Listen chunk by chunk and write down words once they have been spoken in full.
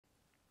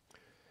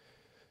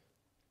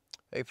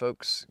Hey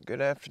folks, good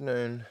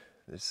afternoon.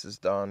 This is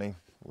Donnie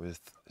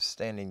with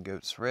Standing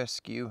Goats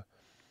Rescue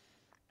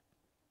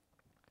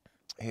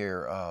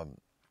here.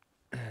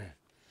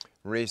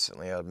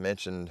 Recently I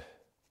mentioned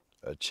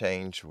a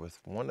change with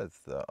one of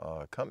the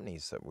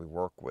companies that we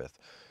work with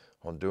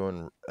on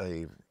doing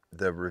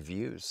the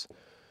reviews,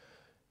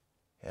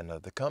 and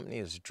the company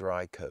is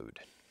Drycode.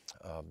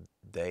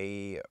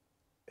 They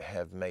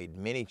have made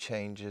many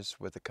changes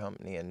with the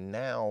company, and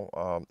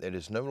now it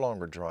is no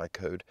longer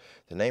Drycode.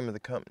 The name of the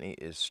company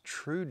is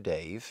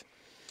TruDave.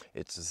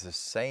 It's the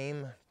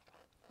same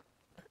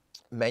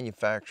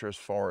manufacturer as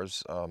far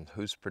as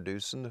who's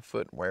producing the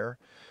footwear.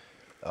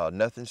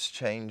 Nothing's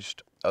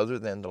changed other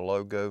than the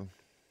logo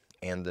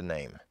and the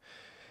name.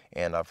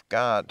 And I've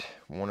got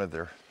one of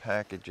their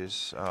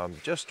packages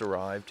just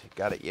arrived.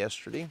 Got it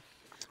yesterday.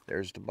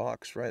 There's the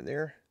box right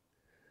there.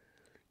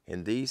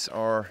 And these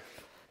are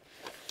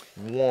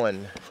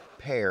one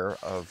pair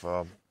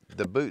of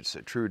the boots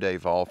that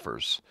TruDave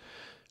offers.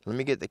 Let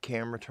me get the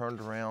camera turned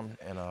around,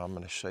 and I'm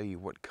going to show you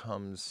what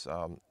comes,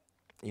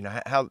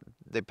 how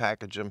they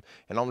package them,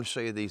 and I'm going to show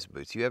you these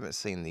boots. You haven't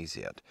seen these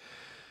yet.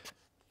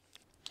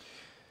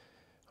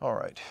 All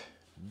right,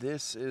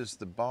 this is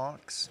the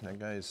box. Now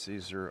guys,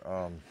 these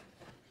are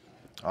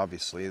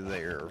obviously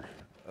they're,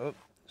 oh,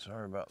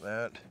 sorry about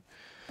that.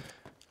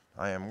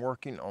 I am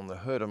working on the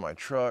hood of my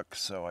truck,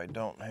 so I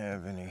don't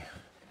have any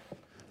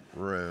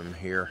room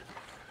here.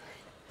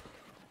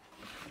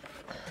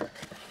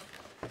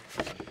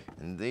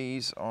 And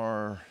these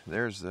are,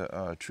 there's the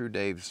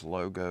TruDave's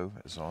logo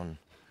is on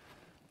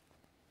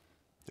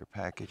their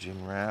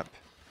packaging wrap.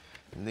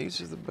 And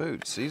these are the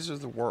boots. These are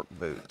the work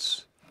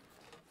boots.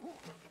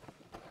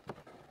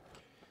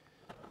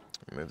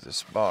 Move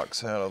this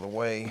box out of the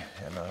way,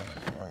 and I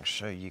can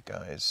show you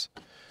guys.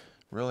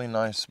 Really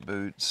nice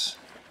boots,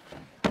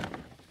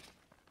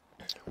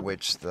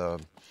 which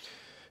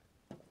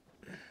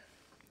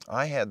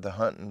I had the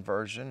hunting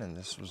version, and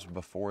this was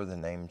before the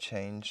name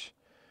change.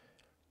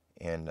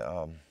 And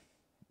the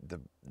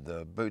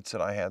boots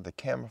that I had, the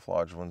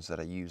camouflage ones that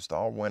I used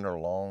all winter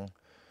long,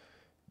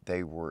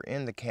 they were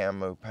in the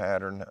camo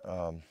pattern,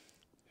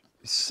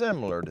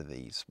 similar to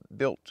these,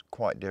 built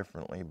quite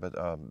differently, but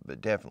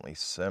definitely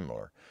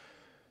similar.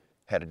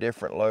 Had a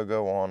different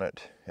logo on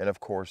it, and of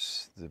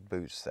course the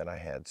boots that I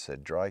had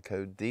said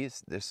Drycode.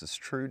 This is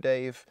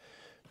TruDave.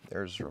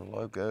 There's their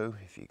logo,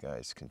 if you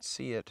guys can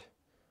see it.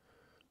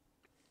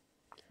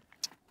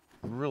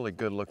 Really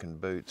good looking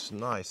boots,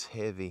 nice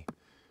heavy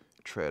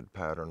tread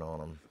pattern on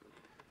them.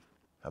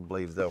 I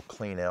believe they'll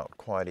clean out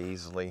quite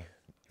easily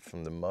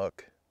from the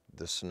muck,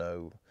 the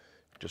snow,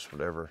 just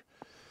whatever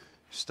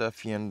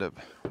stuff you end up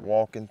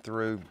walking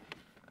through.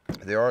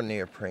 They are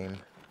neoprene.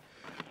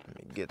 Let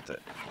me get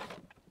that.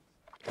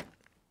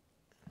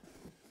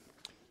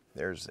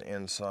 There's the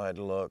inside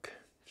look.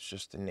 It's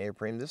just a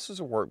neoprene. This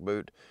is a work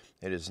boot.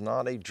 It is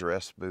not a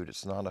dress boot.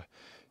 It's not a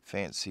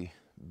fancy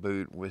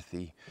boot with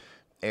the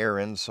air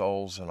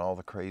insoles and all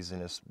the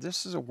craziness.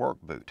 This is a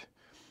work boot.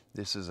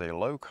 This is a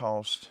low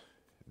cost,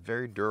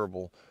 very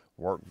durable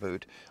work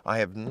boot. I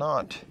have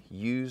not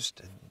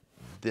used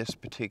this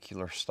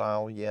particular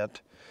style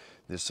yet.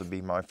 This will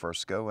be my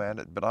first go at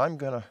it, but I'm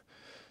gonna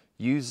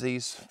use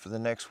these for the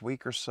next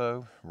week or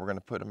so. We're gonna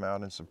put them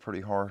out in some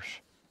pretty harsh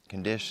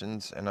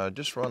conditions and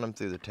just run them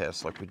through the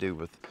test like we do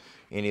with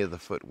any of the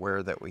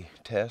footwear that we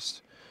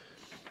test.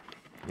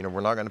 You know,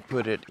 we're not gonna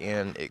put it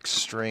in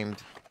extreme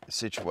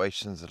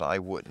situations that I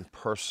wouldn't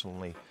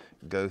personally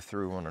go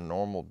through on a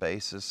normal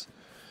basis.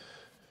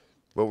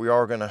 But we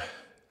are gonna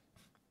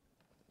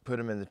put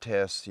them in the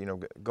test, you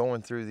know,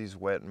 going through these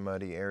wet and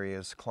muddy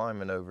areas,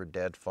 climbing over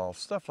deadfalls,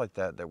 stuff like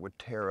that that would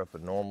tear up a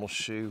normal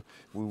shoe.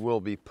 We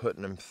will be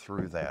putting them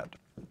through that.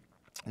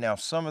 Now,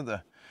 some of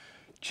the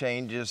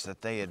changes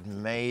that they had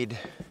made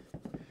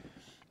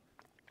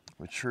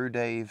with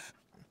TruDave,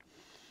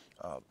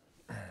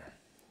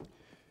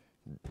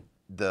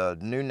 the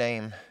new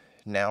name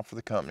now for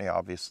the company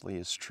obviously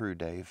is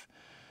TruDave,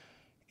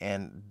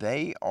 and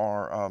they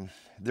are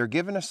they're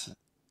giving us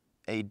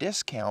a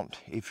discount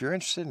if you're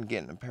interested in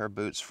getting a pair of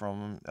boots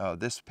from them,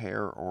 this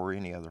pair or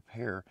any other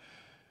pair.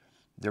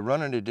 They're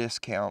running a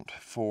discount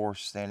for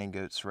Standing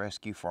Goats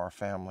Rescue for our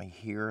family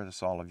here.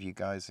 That's all of you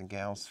guys and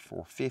gals,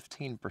 for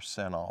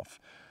 15%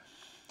 off.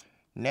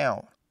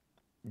 Now,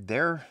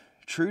 their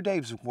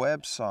TruDave's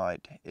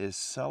website is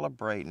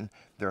celebrating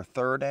their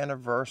 3rd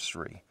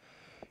anniversary,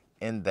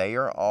 and they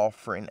are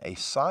offering a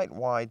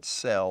site-wide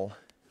sale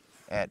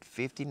at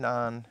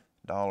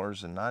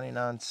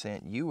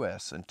 $59.99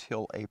 US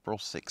until April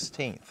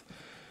 16th.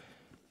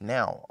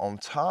 Now, on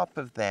top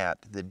of that,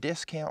 the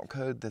discount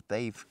code that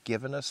they've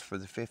given us for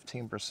the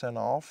 15%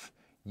 off,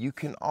 you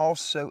can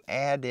also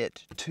add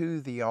it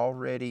to the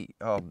already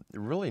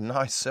really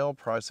nice sale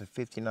price of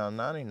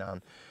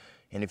 $59.99.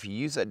 And if you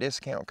use that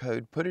discount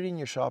code, put it in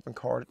your shopping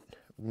cart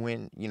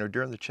when, you know,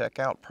 during the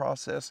checkout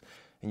process,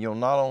 and you'll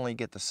not only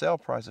get the sale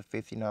price of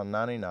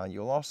 $59.99,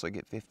 you'll also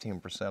get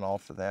 15%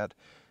 off of that,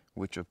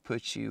 which will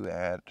put you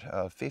at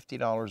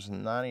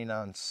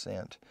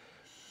 $50.99.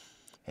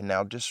 And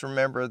now just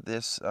remember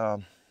this,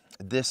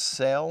 this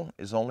sale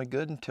is only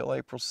good until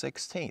April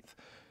 16th.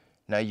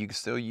 Now you can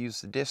still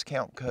use the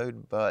discount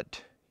code,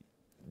 but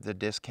the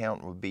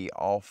discount will be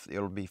off.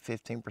 It'll be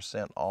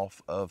 15%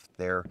 off of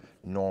their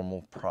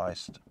normal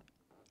priced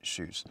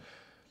shoes.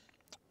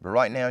 But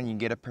right now you can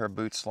get a pair of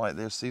boots like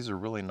this. These are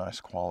really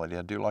nice quality.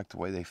 I do like the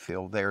way they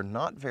feel. They're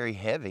not very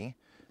heavy.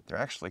 They're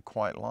actually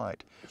quite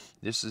light.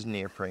 This is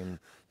neoprene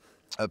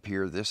up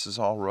here. This is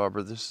all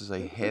rubber. This is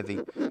a heavy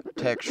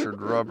textured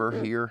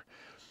rubber here.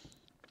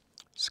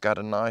 It's got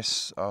a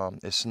nice,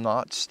 it's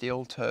not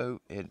steel toe.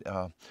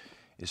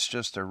 It's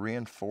just a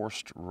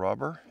reinforced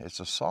rubber.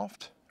 It's a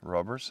soft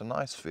rubber. It's a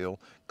nice feel.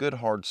 Good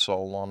hard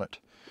sole on it.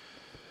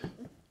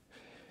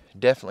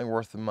 Definitely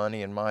worth the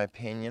money in my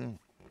opinion.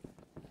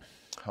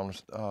 I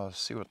want to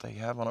see what they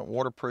have on it.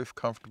 Waterproof,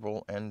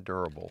 comfortable, and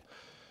durable.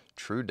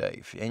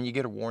 TruDave. And you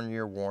get a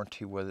 1-year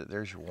warranty with it.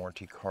 There's your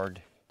warranty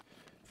card.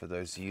 For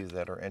those of you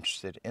that are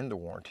interested in the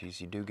warranties,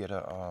 you do get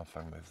a, if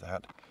I move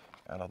that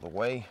out of the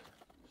way,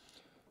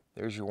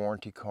 there's your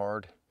warranty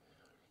card.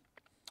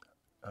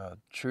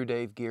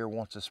 TruDave Gear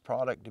wants this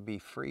product to be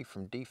free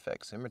from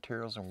defects in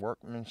materials and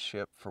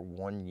workmanship for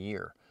 1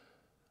 year.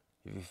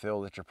 If you feel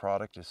that your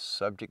product is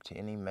subject to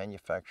any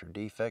manufacturer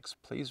defects,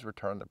 please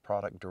return the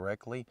product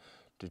directly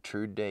to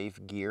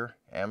TruDave Gear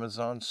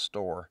Amazon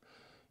store,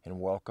 and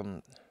you're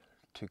welcome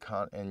to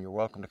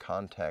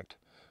contact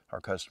our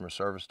customer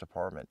service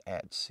department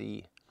at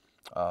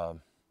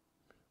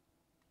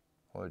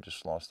well, I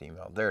just lost the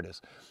email. There it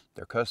is.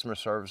 Their customer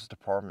service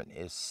department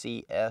is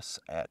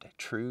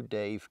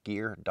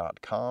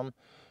cs@trudavegear.com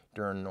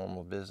during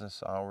normal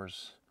business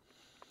hours.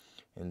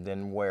 And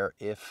then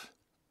if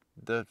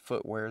the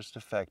footwear is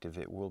defective,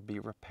 it will be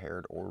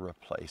repaired or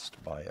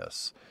replaced by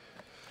us.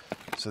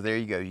 So there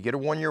you go. You get a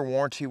 1-year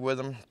warranty with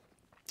them.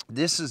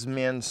 This is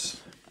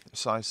men's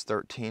size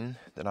 13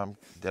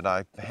 that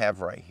I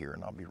have right here,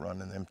 and I'll be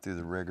running them through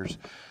the rigors.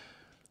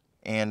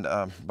 And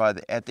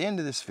at the end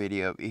of this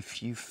video,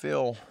 if you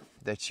feel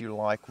that you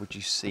like what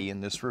you see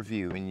in this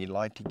review and you'd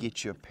like to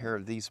get you a pair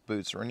of these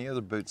boots or any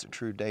other boots that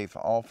TruDave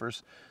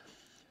offers,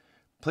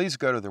 please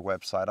go to their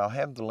website. I'll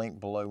have the link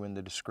below in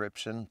the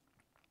description.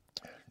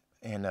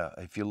 And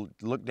if you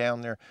look down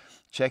there,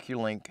 check your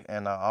link,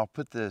 and I'll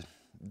put the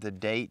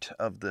date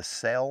of the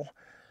sale,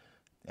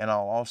 and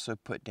I'll also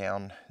put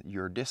down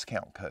your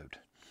discount code.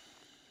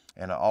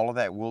 And all of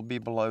that will be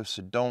below,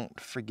 so don't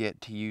forget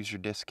to use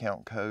your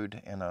discount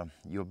code, and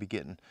you'll be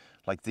getting,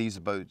 like these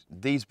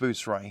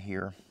boots right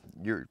here,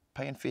 you're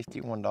paying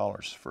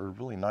 $51 for a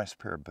really nice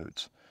pair of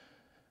boots.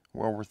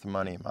 Well worth the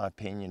money in my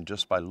opinion,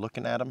 just by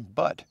looking at them.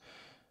 But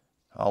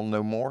I'll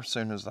know more as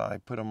soon as I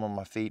put them on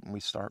my feet and we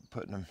start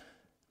putting them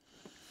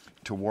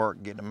to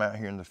work, getting them out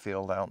here in the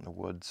field, out in the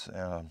woods,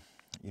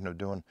 you know,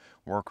 doing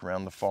work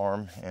around the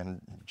farm,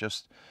 and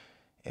just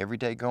every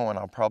day going.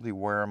 I'll probably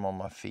wear them on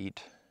my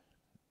feet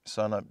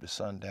sun up to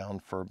sundown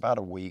for about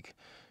a week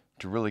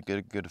to really get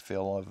a good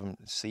feel of them,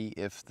 see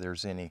if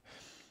there's any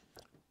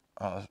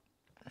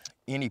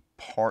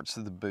parts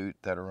of the boot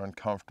that are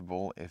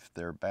uncomfortable, if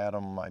they're bad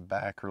on my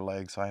back or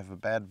legs. I have a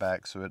bad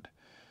back, so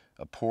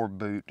a poor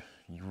boot,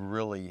 you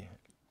really,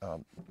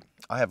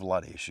 I have a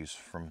lot of issues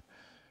from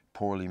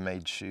poorly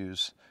made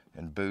shoes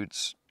and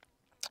boots.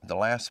 The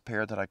last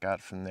pair that I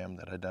got from them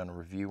that I done a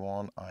review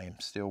on, I am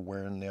still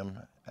wearing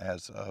them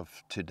as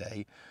of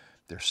today.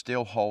 They're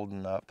still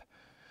holding up.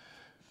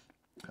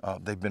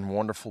 They've been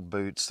wonderful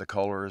boots. The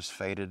color is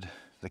faded.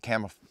 The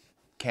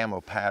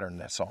camo pattern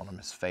that's on them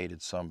is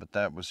faded some, but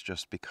that was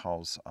just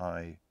because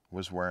I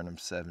was wearing them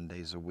 7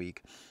 days a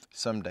week.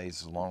 Some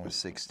days as long as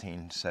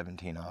 16,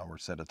 17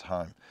 hours at a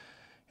time.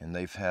 And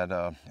they've had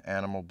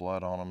animal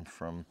blood on them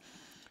from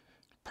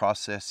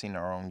processing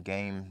our own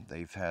game.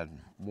 They've had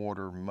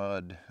water,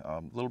 mud,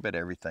 a little bit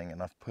of everything,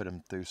 and I've put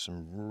them through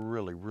some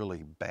really,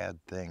 really bad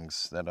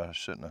things that I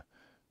shouldn't have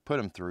put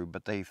them through,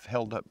 but they've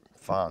held up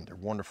fine. They're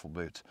wonderful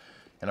boots,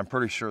 and I'm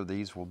pretty sure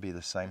these will be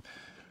the same.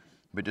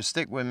 But just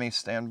stick with me,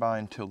 stand by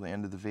until the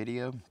end of the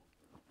video,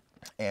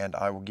 and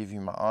I will give you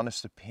my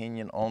honest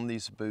opinion on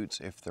these boots,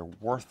 if they're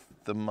worth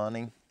the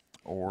money,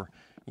 or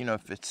you know,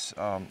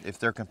 if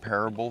they're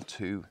comparable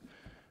to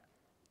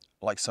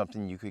like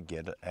something you could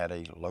get at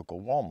a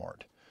local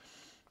Walmart.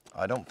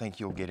 I don't think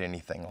you'll get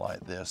anything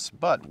like this,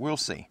 but we'll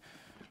see.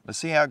 Let's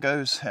see how it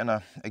goes.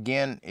 And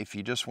again, if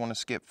you just want to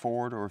skip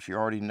forward, or if you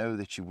already know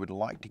that you would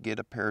like to get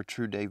a pair of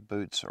TruDave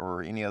boots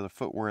or any other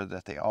footwear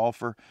that they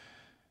offer,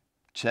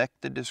 check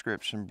the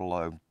description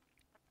below.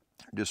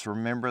 Just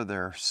remember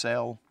their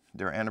sale,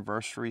 their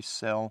anniversary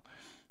sale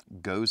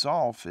goes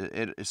off.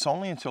 It's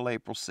only until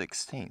April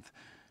 16th.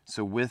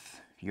 So with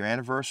your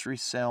anniversary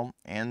sale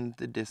and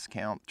the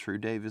discount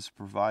TruDave is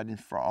providing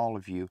for all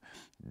of you,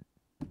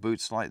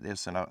 boots like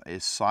this, and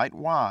is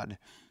site-wide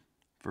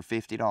for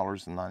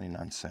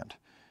 $50.99.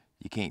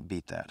 You can't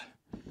beat that.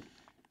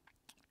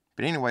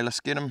 But anyway, let's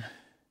get them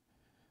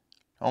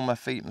on my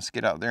feet and let's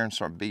get out there and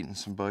start beating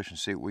some bush and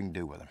see what we can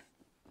do with them.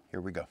 Here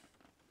we go.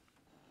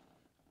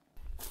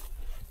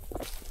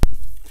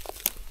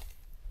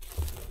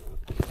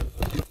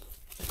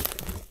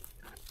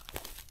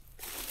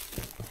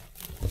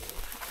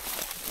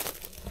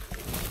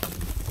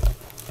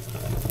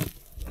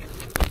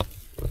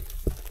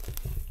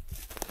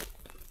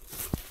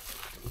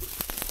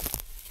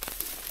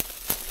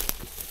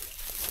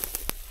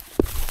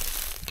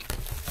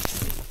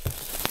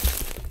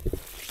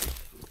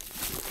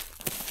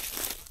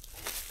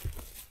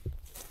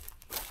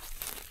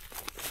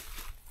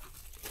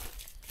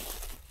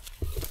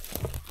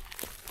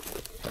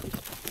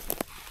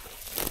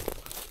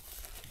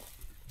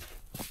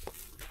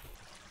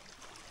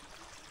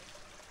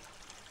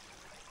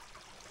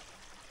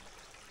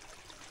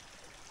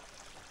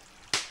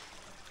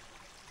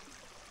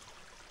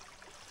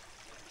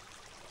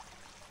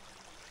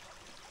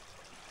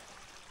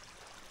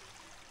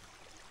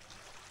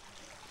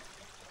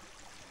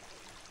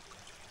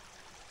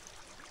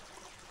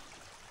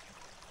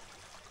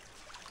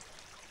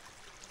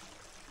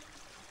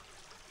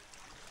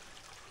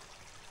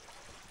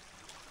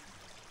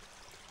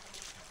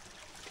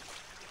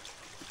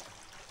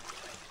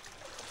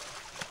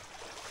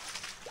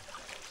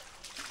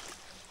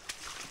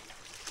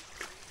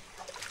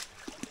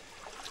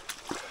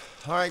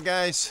 Alright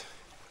guys,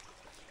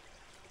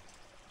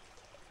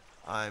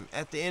 I'm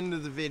at the end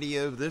of the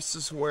video. This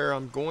is where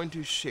I'm going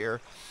to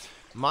share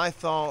my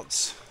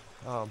thoughts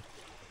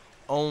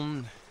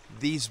on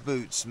these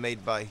boots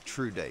made by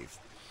TruDave.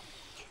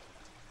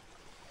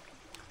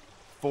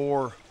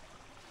 For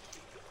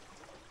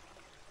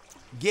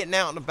getting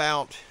out and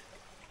about,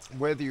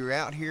 whether you're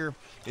out here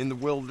in the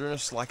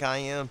wilderness like I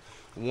am,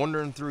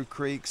 wandering through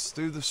creeks,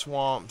 through the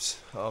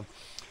swamps,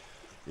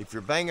 if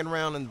you're banging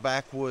around in the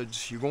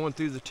backwoods, you're going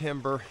through the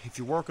timber, if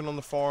you're working on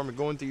the farm or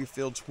going through your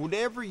fields,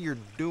 whatever you're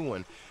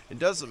doing, it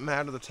doesn't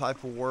matter the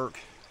type of work,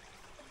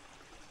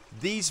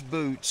 these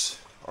boots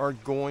are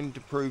going to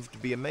prove to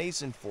be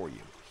amazing for you.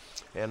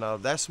 And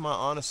that's my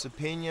honest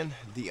opinion.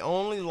 The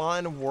only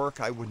line of work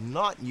I would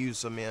not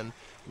use them in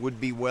would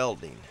be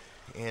welding.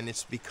 And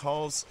it's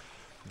because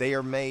they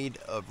are made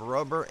of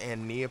rubber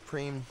and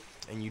neoprene,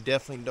 and you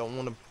definitely don't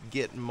want to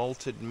get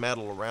molten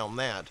metal around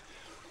that.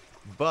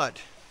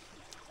 But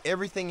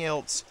everything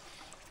else,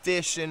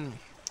 fishing,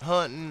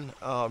 hunting,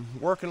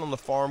 working on the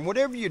farm,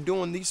 whatever you're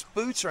doing, these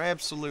boots are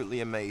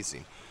absolutely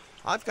amazing.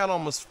 I've got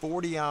almost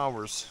 40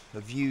 hours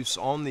of use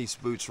on these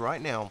boots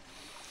right now,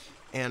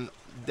 and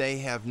they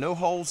have no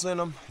holes in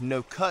them,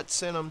 no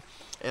cuts in them,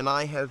 and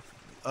I have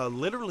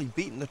literally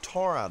beaten the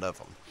tar out of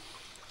them.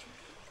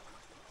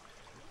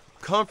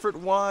 Comfort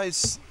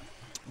wise,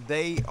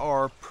 they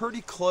are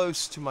pretty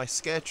close to my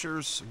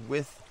Skechers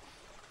with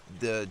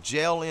the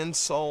gel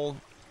insole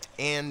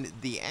and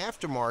the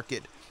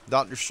aftermarket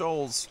Dr.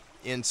 Scholl's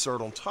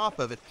insert on top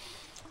of it.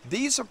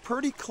 These are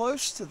pretty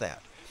close to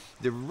that.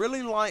 They're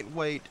really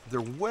lightweight, they're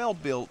well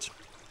built,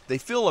 they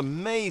feel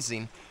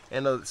amazing,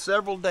 and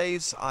several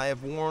days I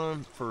have worn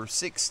them for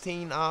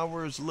 16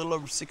 hours, a little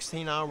over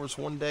 16 hours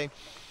one day,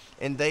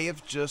 and they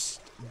have just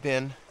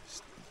been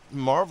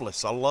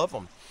marvelous. I love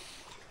them.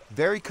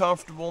 Very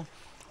comfortable.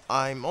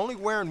 I'm only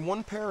wearing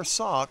one pair of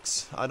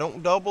socks. I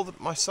don't double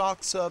my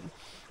socks up.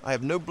 I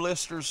have no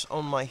blisters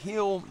on my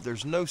heel.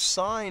 There's no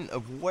sign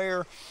of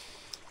wear.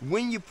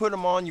 When you put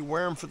them on, you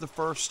wear them for the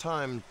first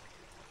time,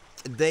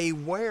 they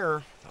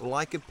wear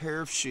like a pair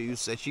of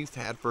shoes that you've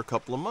had for a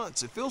couple of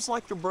months. It feels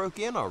like they're broke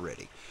in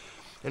already.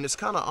 And it's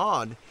kind of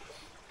odd.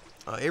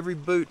 Every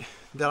boot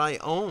that I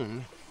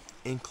own,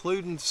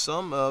 including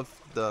some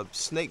of the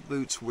snake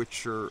boots,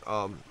 which are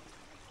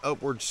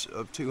upwards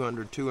of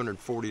 $200,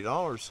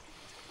 $240,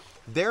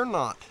 they're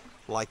not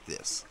like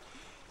this.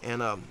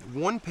 And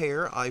one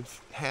pair I've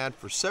had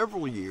for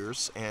several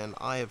years, and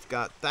I have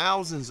got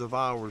thousands of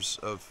hours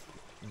of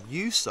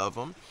use of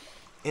them,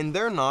 and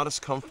they're not as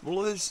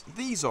comfortable as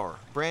these are,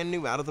 brand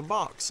new out of the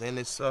box. And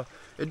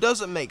it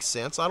doesn't make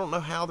sense. I don't know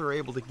how they're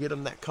able to get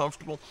them that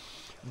comfortable.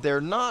 They're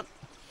not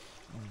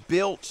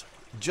built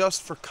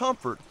just for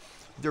comfort.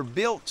 They're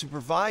built to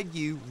provide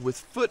you with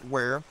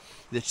footwear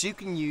that you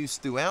can use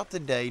throughout the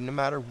day, no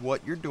matter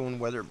what you're doing,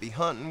 whether it be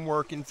hunting,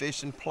 working,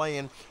 fishing,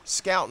 playing,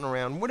 scouting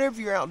around, whatever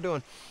you're out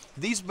doing.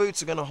 These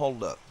boots are going to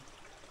hold up.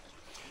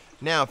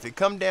 Now, if it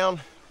come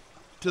down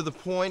to the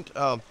point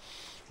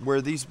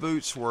where these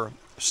boots were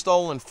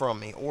stolen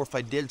from me, or if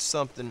I did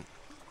something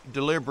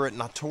deliberate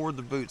and I tore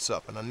the boots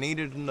up and I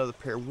needed another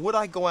pair, would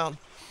I go out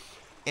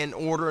and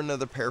order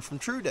another pair from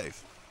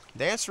TruDave?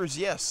 The answer is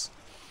yes.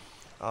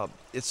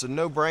 It's a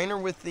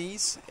no-brainer with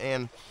these.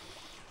 And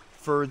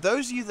for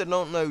those of you that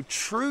don't know,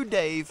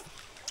 TruDave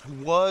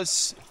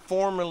was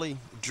formerly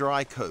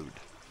Drycode.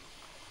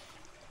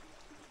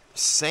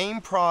 Same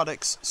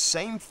products,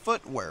 same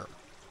footwear.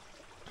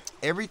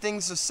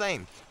 Everything's the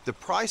same. The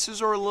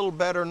prices are a little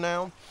better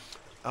now.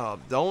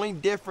 The only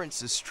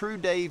difference is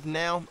TruDave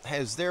now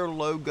has their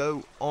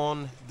logo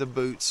on the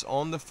boots,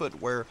 on the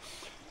footwear,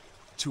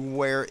 to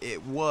where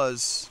it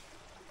was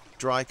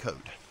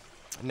Drycode.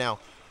 Now,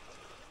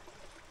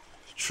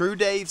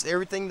 TruDave's,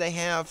 everything they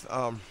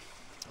have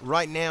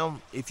right now,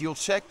 if you'll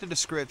check the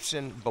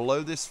description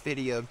below this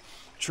video,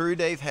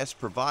 TruDave has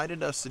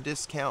provided us a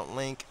discount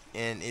link,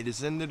 and it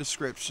is in the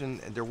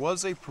description. There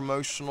was a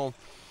promotional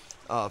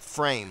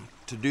frame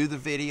to do the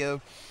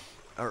video,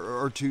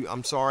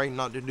 I'm sorry,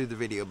 not to do the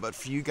video, but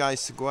for you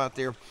guys to go out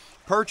there,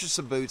 purchase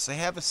the boots. They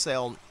have a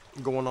sale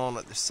going on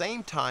at the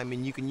same time,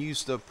 and you can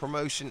use the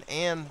promotion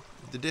and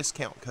the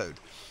discount code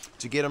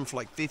to get them for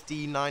like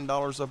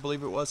 $59, I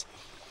believe it was.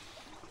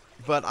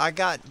 But I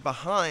got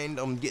behind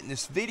on getting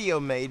this video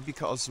made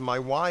because my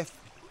wife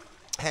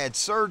had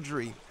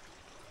surgery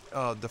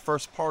the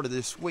first part of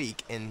this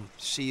week, and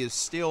she is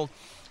still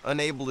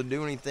unable to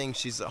do anything.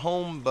 She's at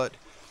home, but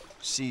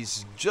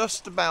she's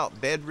just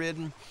about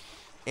bedridden,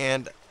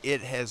 and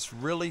it has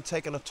really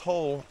taken a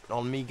toll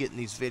on me getting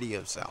these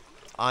videos out.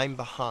 I'm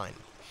behind.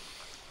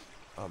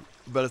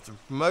 But if the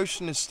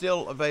promotion is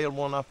still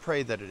available, and I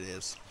pray that it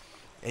is,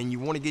 and you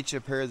want to get you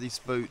a pair of these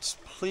boots,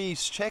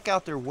 please check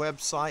out their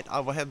website.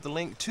 I will have the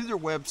link to their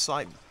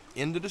website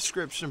in the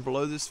description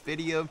below this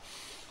video.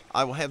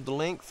 I will have the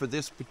link for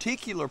this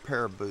particular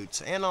pair of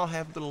boots, and I'll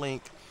have the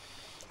link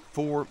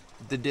for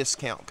the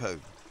discount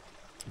code.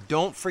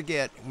 Don't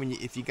forget,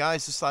 if you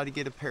guys decide to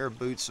get a pair of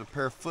boots, a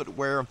pair of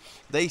footwear,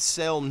 they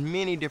sell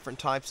many different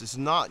types. It's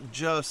not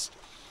just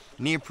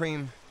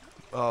neoprene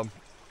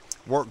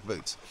work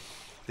boots.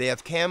 They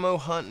have camo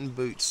hunting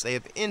boots. They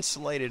have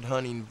insulated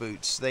hunting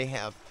boots. They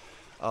have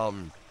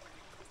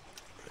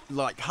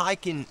like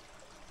hiking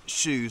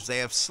shoes. They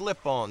have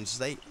slip-ons.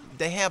 They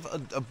have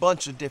a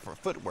bunch of different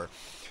footwear.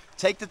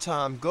 Take the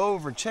time, go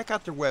over and check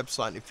out their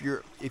website.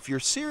 If you're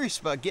serious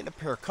about getting a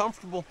pair of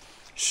comfortable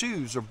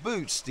shoes or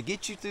boots to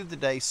get you through the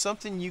day,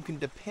 something you can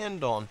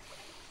depend on,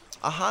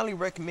 I highly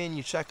recommend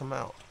you check them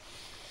out.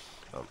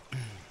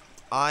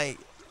 I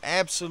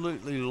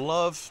absolutely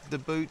love the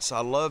boots. I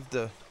love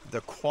the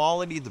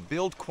quality. The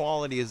build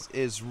quality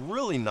is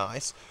really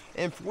nice,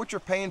 and for what you're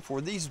paying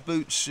for, these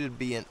boots should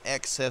be in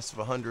excess of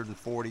 $140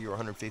 or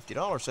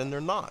 $150, and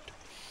they're not.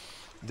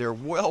 They're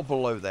well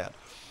below that.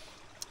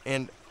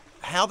 And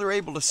how they're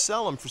able to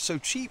sell them for so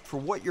cheap for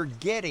what you're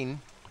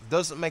getting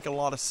doesn't make a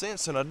lot of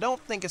sense, and I don't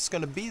think it's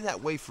going to be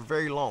that way for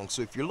very long.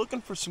 So if you're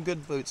looking for some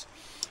good boots,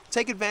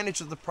 take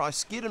advantage of the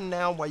price. Get them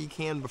now while you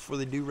can before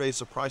they do raise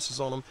the prices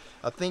on them.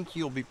 I think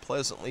you'll be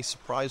pleasantly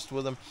surprised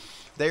with them.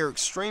 They are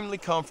extremely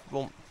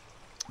comfortable.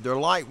 They're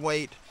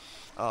lightweight.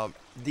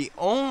 The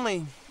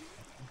only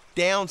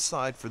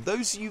downside for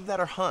those of you that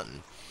are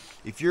hunting,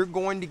 if you're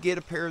going to get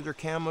a pair of their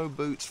camo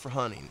boots for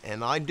hunting,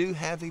 and I do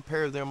have a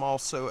pair of them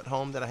also at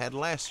home that I had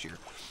last year.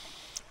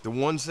 The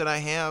ones that I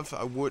have,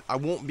 I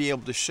won't be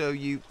able to show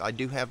you. I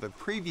do have a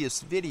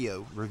previous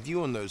video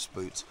reviewing those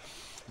boots,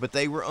 but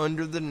they were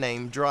under the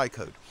name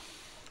Drycode.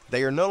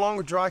 They are no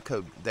longer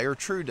Drycode. They are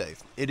TruDave.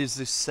 It is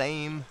the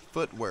same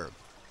footwear,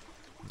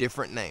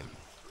 different name.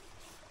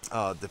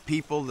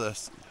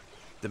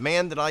 The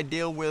man that I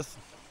deal with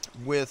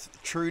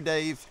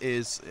TruDave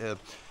is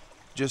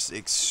just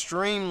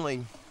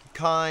extremely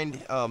kind.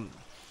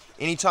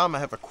 Anytime I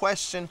have a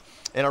question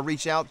and I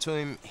reach out to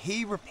him,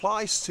 he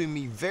replies to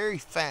me very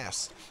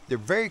fast. They're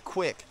very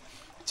quick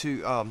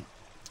to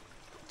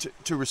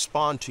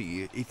respond to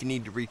you if you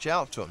need to reach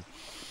out to him.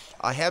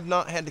 I have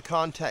not had to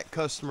contact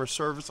customer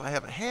service. I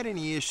haven't had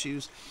any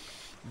issues,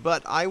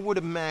 but I would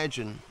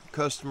imagine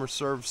customer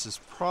service is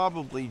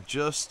probably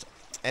just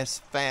as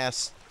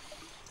fast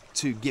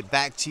to get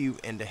back to you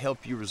and to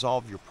help you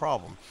resolve your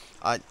problem.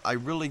 I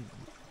really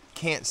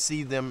can't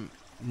see them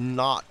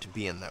not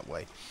being that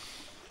way.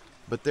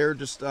 But they're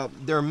just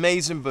they're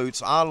amazing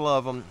boots. I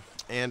love them.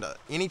 And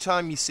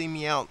anytime you see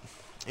me out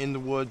in the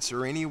woods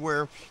or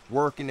anywhere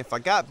working, if I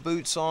got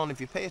boots on,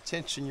 if you pay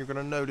attention, you're going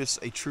to notice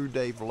a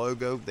TruDave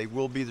logo. They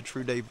will be the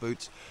TruDave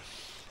boots.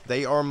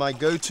 They are my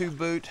go-to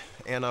boot.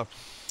 And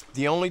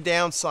the only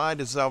downside,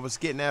 as I was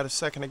getting at a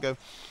second ago,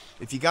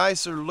 if you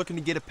guys are looking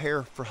to get a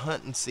pair for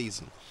hunting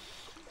season,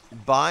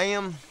 buy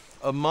them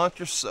a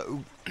month or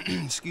so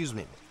excuse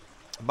me,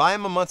 buy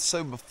them a month or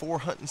so before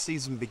hunting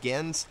season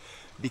begins,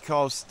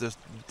 because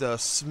the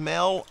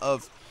smell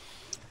of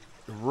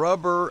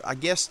rubber, I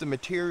guess the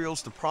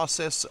materials, the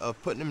process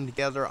of putting them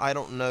together, I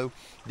don't know,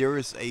 there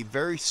is a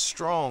very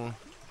strong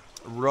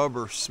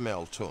rubber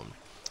smell to them,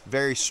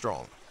 very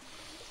strong.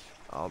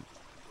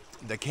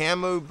 The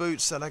camo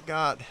boots that I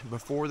got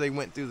before they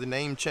went through the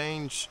name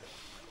change,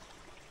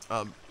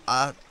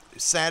 I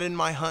sat in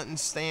my hunting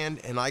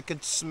stand and I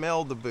could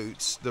smell the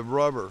boots, the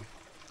rubber.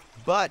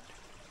 But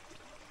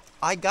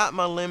I got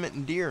my limit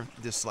in deer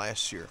this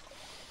last year.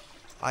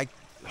 I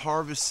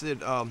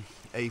harvested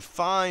a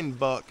fine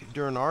buck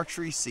during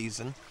archery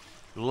season,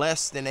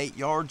 less than 8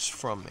 yards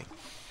from me.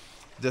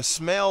 The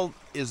smell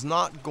is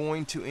not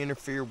going to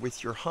interfere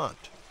with your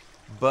hunt,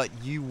 but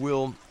you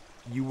will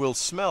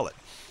smell it.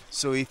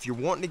 So if you're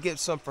wanting to get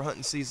some for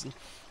hunting season,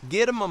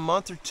 get them a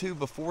month or two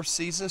before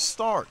season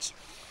starts.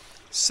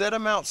 Set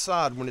them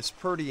outside when it's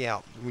pretty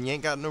out, when you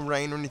ain't got no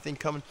rain or anything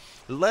coming.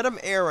 Let them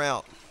air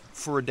out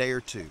for a day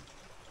or two.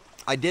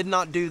 I did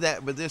not do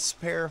that with this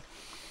pair.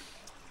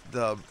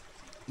 The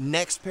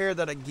next pair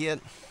that I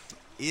get,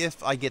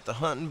 if I get the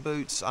hunting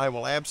boots, I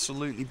will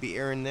absolutely be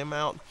airing them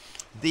out.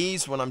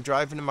 These, when I'm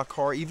driving in my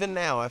car, even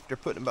now after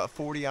putting about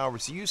 40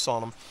 hours of use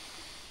on them,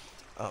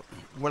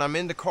 when I'm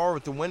in the car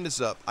with the windows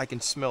up, I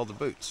can smell the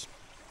boots.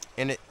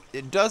 And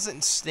it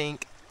doesn't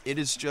stink. It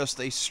is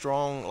just a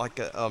strong, like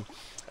a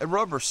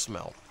rubber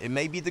smell. It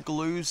may be the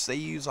glues they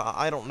use.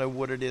 I don't know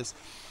what it is.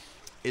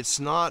 It's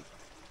not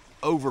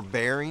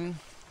overbearing,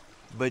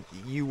 but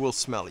you will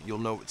smell it. You'll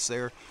know it's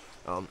there.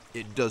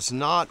 It does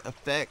not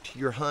affect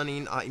your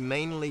hunting. I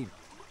mainly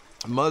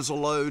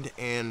muzzleload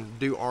and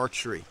do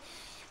archery.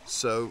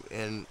 So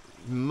in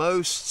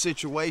most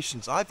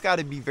situations, I've got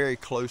to be very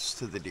close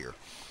to the deer.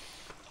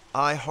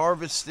 I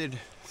harvested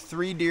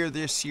 3 deer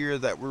this year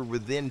that were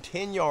within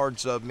 10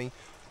 yards of me.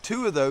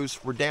 2 of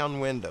those were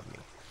downwind of me.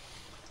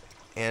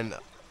 And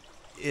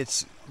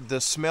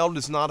the smell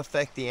does not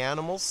affect the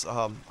animals.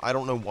 I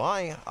don't know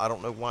why. I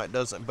don't know why it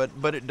doesn't,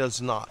 but it does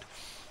not.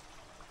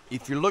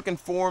 If you're looking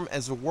for them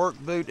as a work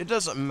boot, it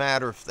doesn't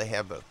matter if they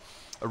have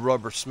a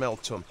rubber smell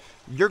to them.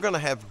 You're going to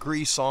have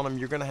grease on them.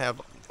 You're going to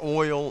have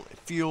oil,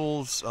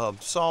 fuels,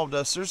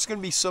 sawdust. There's going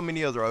to be so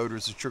many other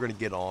odors that you're going to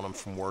get on them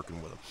from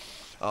working with them.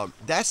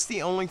 That's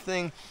the only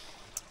thing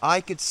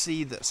I could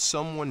see that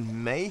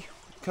someone may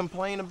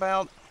complain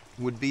about,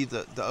 would be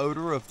the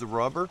odor of the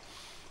rubber.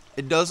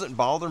 It doesn't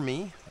bother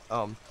me.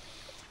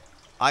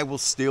 I will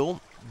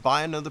still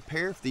buy another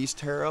pair. If these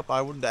tear up,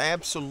 I would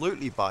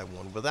absolutely buy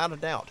one, without a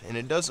doubt. And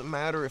it doesn't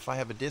matter if I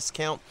have a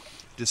discount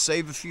to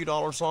save a few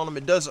dollars on them.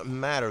 It doesn't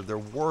matter. They're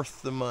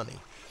worth the money.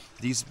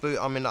 These boots,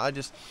 I mean,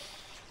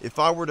 if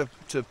I were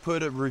to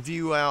put a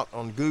review out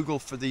on Google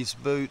for these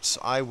boots,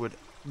 I would,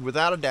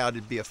 without a doubt,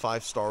 it'd be a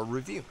 5-star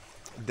review.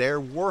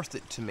 They're worth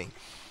it to me.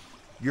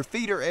 Your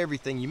feet are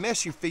everything. You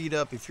mess your feet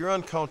up, if you're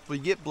uncomfortable,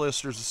 you get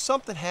blisters, if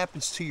something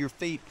happens to your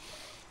feet,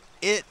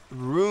 it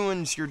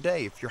ruins your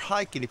day. If you're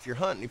hiking, if you're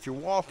hunting, if you're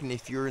walking,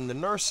 if you're in the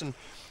nursing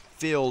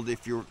field,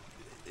 if you're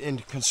in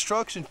the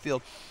construction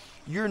field,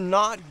 you're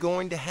not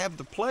going to have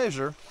the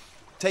pleasure.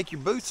 Take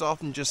your boots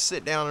off and just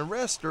sit down and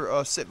rest,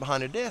 or sit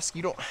behind a desk.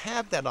 You don't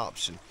have that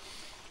option.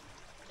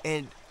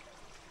 And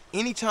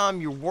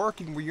anytime you're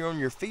working where you're on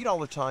your feet all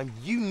the time,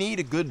 you need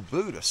a good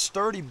boot, a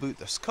sturdy boot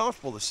that's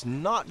comfortable, that's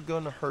not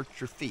going to hurt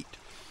your feet.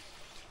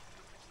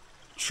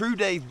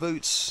 TruDave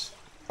boots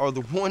are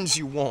the ones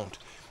you want.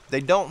 They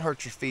don't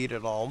hurt your feet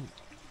at all.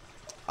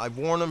 I've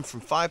worn them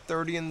from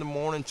 5:30 in the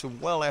morning to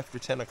well after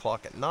 10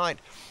 o'clock at night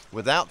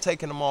without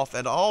taking them off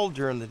at all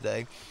during the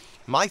day.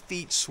 My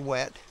feet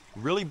sweat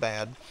really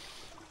bad.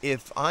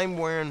 If I'm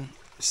wearing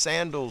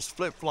sandals,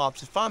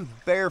 flip-flops, if I'm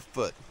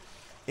barefoot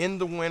in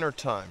the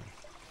wintertime,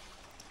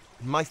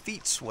 my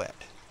feet sweat,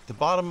 the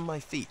bottom of my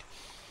feet.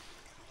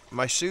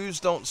 My shoes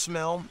don't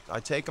smell. I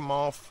take them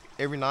off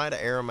every night, I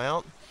air them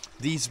out.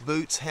 These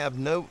boots have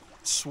no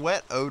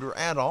sweat odor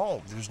at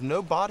all. There's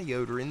no body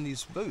odor in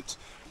these boots.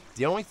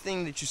 The only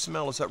thing that you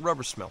smell is that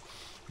rubber smell.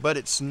 But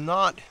it's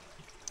not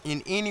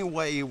in any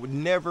way, it would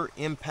never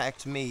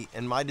impact me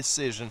and my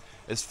decision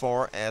as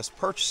far as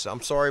purchase.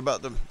 I'm sorry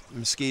about the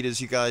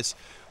mosquitoes, you guys.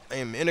 I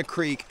am in a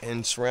creek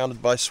and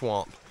surrounded by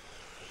swamp.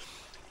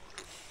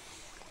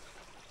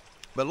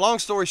 But long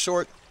story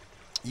short,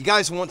 you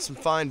guys want some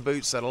fine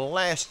boots that'll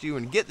last you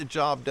and get the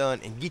job done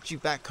and get you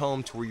back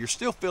home to where you're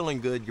still feeling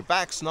good, your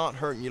back's not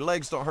hurting, your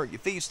legs don't hurt, your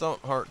feet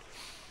don't hurt.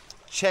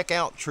 Check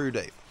out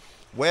TruDave.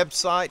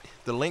 Website,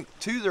 the link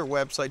to their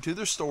website, to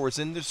their store is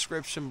in the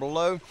description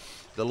below.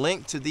 The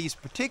link to these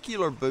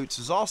particular boots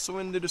is also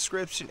in the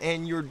description,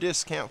 and your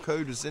discount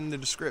code is in the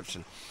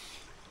description.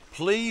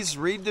 Please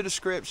read the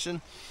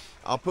description.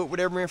 I'll put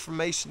whatever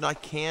information I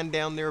can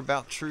down there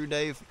about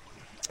TruDave.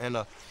 And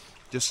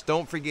just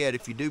don't forget,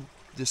 if you do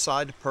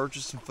decide to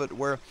purchase some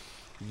footwear,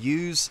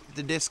 use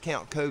the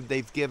discount code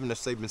they've given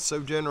us. They've been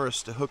so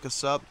generous to hook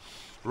us up.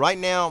 Right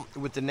now,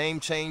 with the name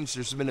change,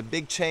 there's been a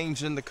big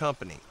change in the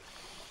company.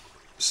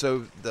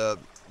 So the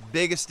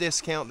biggest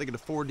discount they could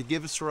afford to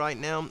give us right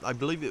now, I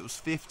believe it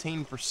was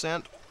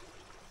 15%,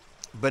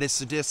 but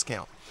it's a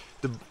discount.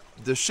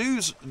 The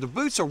shoes, the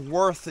boots are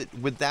worth it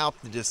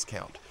without the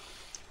discount,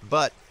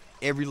 but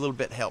every little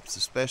bit helps,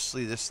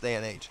 especially this day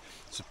and age.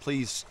 So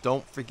please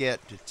don't forget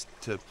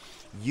to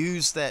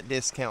use that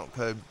discount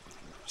code.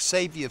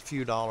 Save you a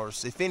few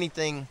dollars. If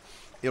anything,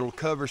 it'll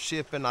cover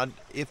shipping.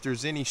 If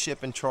there's any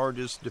shipping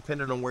charges,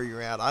 depending on where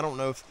you're at. I don't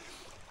know if,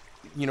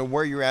 you know,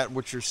 where you're at,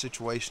 what your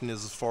situation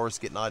is as far as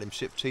getting items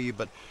shipped to you,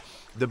 but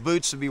the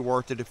boots would be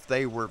worth it. If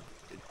they were,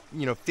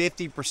 you know,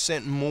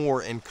 50%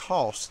 more in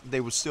cost, they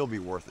would still be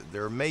worth it.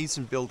 They're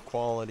amazing build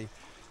quality.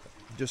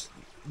 Just,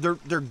 they're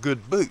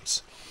good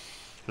boots.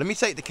 Let me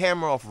take the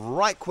camera off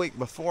right quick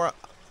before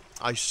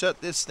I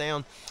shut this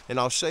down, and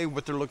I'll show you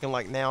what they're looking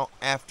like now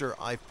after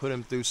I put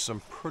them through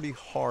some pretty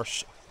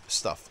harsh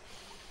stuff.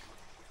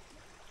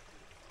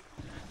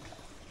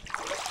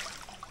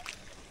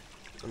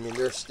 I mean,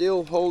 they're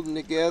still holding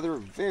together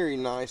very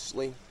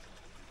nicely.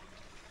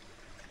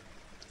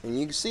 And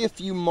you can see a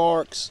few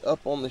marks up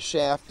on the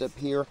shaft up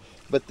here,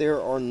 but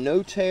there are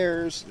no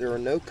tears, there are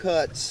no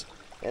cuts,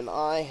 and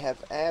I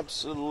have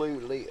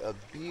absolutely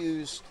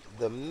abused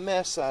the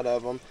mess out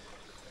of them.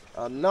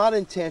 Not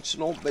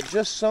intentional, but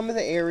just some of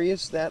the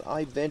areas that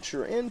I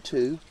venture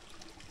into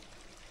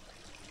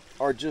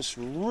are just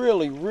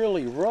really,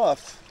 really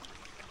rough,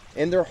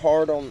 and they're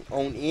hard on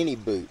any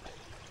boot.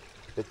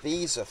 But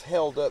these have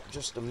held up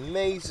just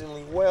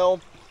amazingly well.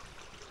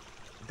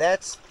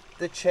 That's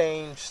the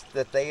change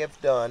that they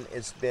have done,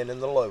 has been in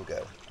the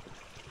logo.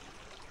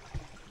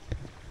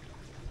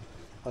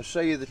 I'll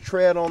show you the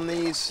tread on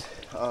these.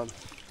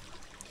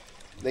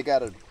 They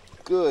got a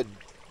good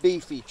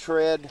beefy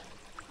tread.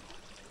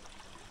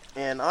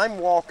 And I'm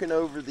walking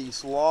over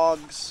these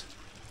logs.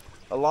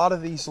 A lot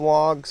of these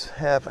logs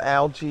have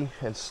algae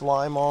and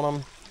slime on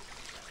them.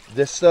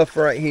 This stuff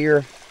right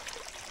here,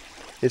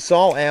 it's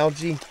all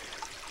algae.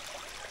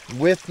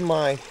 With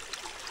my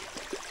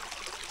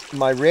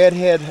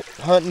redhead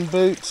hunting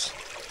boots,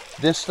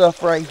 this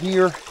stuff right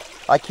here,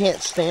 I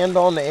can't stand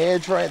on the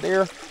edge right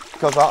there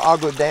because I'll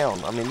go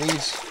down. I mean,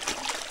 these,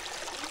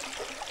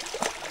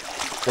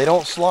 they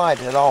don't slide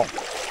at all.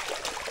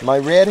 My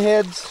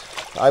redheads,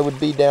 I would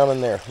be down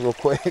in there real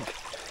quick.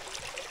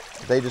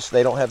 They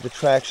don't have the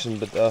traction.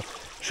 But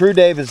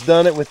TruDave has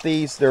done it with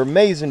these. They're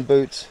amazing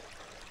boots.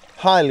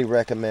 Highly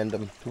recommend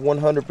them.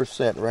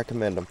 100%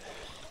 recommend them.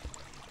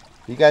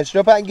 You guys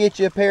jump out and get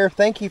you a pair.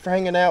 Thank you for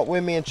hanging out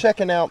with me and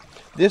checking out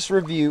this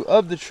review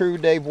of the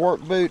TruDave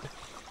work boot.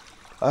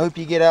 I hope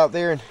you get out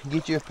there and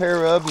get you a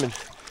pair of them and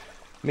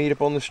meet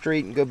up on the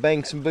street and go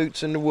bang some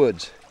boots in the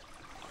woods.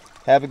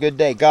 Have a good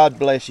day. God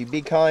bless you.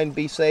 Be kind,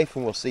 be safe,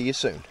 and we'll see you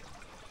soon.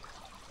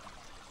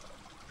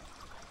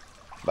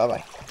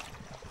 Bye-bye.